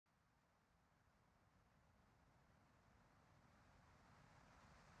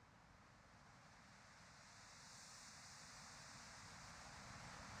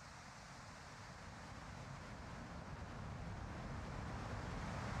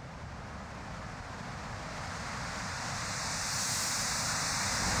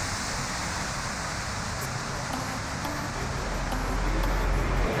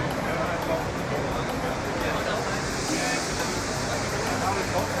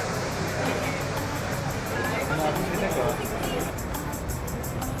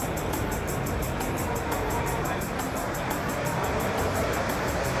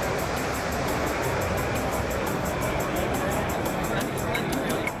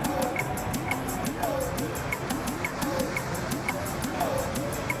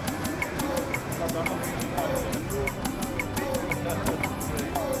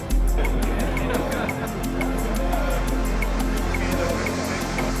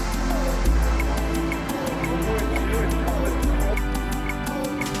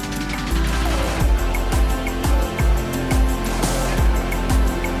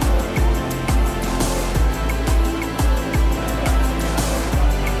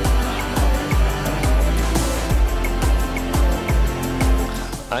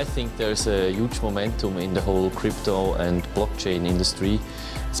I think there's a huge momentum in the whole crypto and blockchain industry,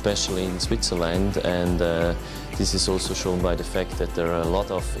 especially in Switzerland, and this is also shown by the fact that there are a lot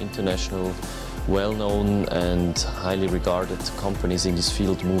of international, well-known and highly regarded companies in this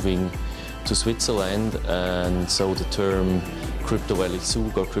field moving to Switzerland, and so the term Crypto Valley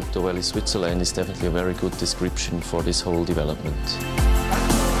Zug or Crypto Valley Switzerland is definitely a very good description for this whole development.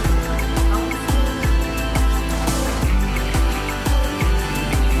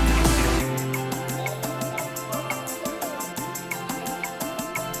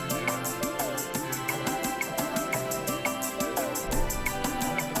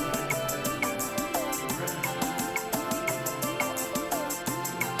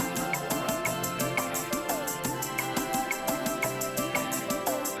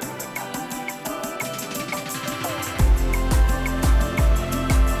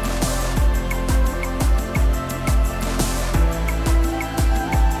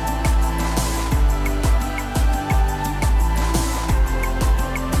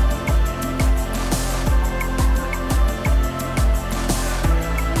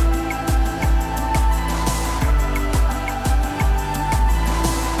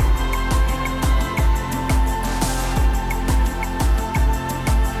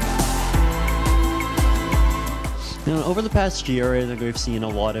 Over the past year, I think we've seen a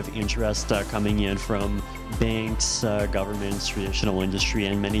lot of interest coming in from banks, governments, traditional industry,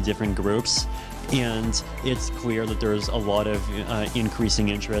 and many different groups. And it's clear that there's a lot of increasing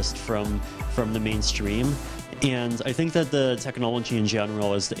interest from the mainstream. And I think that the technology in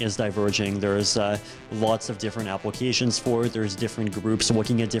general is diverging. There's lots of different applications for it. There's different groups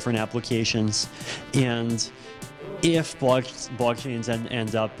looking at different applications. And if blockchains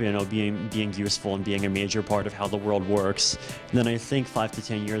end up, being useful and being a major part of how the world works, then I think 5 to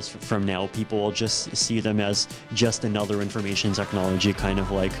 10 years from now, people will just see them as just another information technology, kind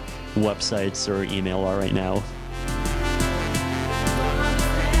of like websites or email are right now.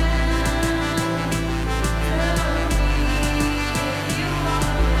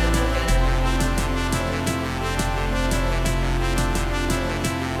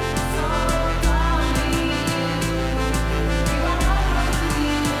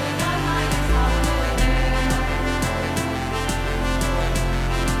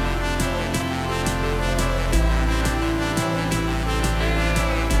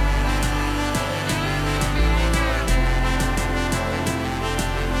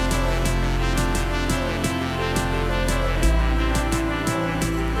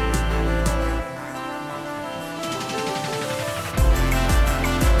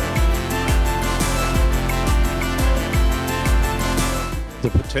 The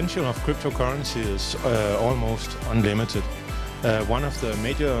potential of cryptocurrency is almost unlimited. One of the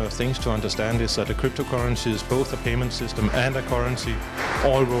major things to understand is that a cryptocurrency is both a payment system and a currency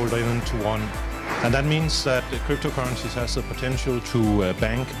all rolled into one. And that means that cryptocurrencies has the potential to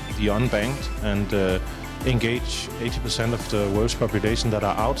bank the unbanked and engage 80% of the world's population that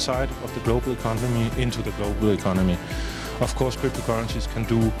are outside of the global economy into the global economy. Of course, cryptocurrencies can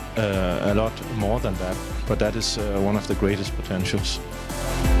do a lot more than that, but that is one of the greatest potentials.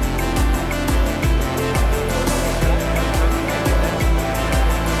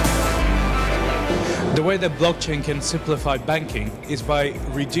 The way that blockchain can simplify banking is by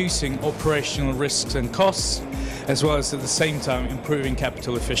reducing operational risks and costs, as well as at the same time improving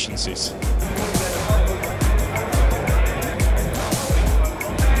capital efficiencies.